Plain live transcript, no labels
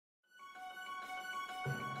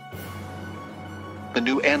The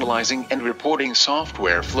new analyzing and reporting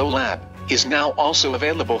software FlowLab is now also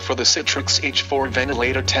available for the Citrex H4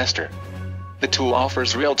 ventilator tester. The tool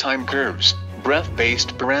offers real-time curves,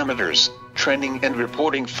 breath-based parameters, trending and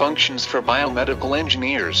reporting functions for biomedical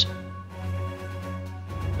engineers.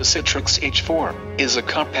 The Citrex H4 is a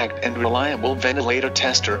compact and reliable ventilator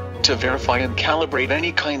tester to verify and calibrate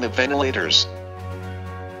any kind of ventilators.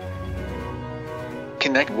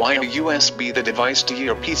 Connect via USB the device to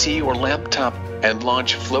your PC or laptop and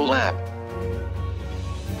launch FlowLab.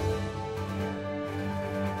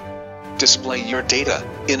 Display your data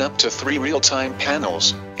in up to 3 real-time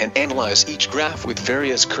panels and analyze each graph with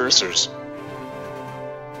various cursors.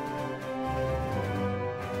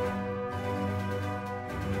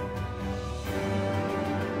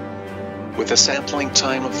 With a sampling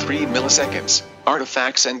time of 3 milliseconds,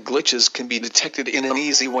 artifacts and glitches can be detected in an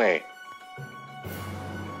easy way.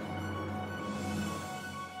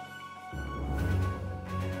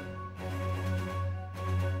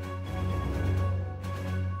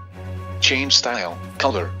 Change style,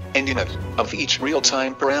 color, and unit of each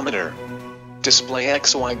real-time parameter. Display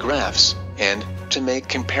XY graphs, and, to make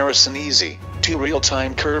comparison easy, 2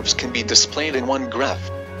 real-time curves can be displayed in one graph.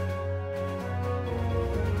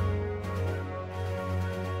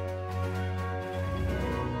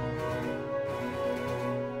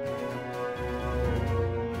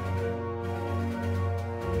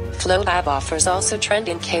 FlowLab offers also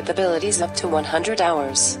trending capabilities up to 100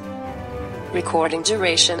 hours. Recording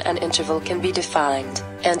duration and interval can be defined,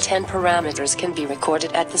 and 10 parameters can be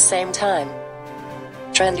recorded at the same time.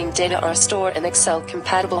 Trending data are stored in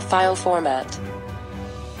Excel-compatible file format.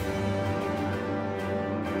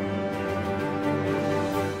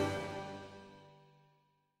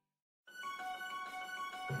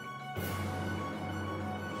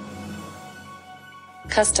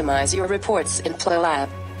 Customize your reports in FlowLab.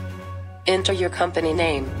 Enter your company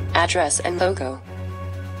name, address and logo.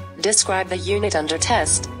 Describe the unit under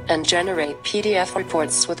test, and generate PDF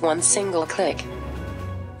reports with one single click.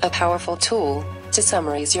 A powerful tool to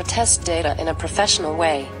summarize your test data in a professional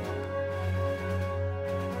way.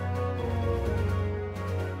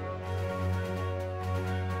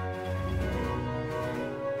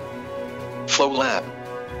 FlowLab.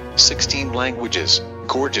 16 languages,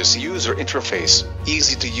 gorgeous user interface,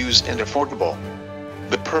 easy to use and affordable.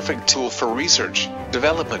 The perfect tool for research,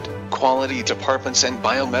 development, quality departments and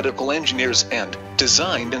biomedical engineers, and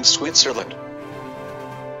designed in Switzerland.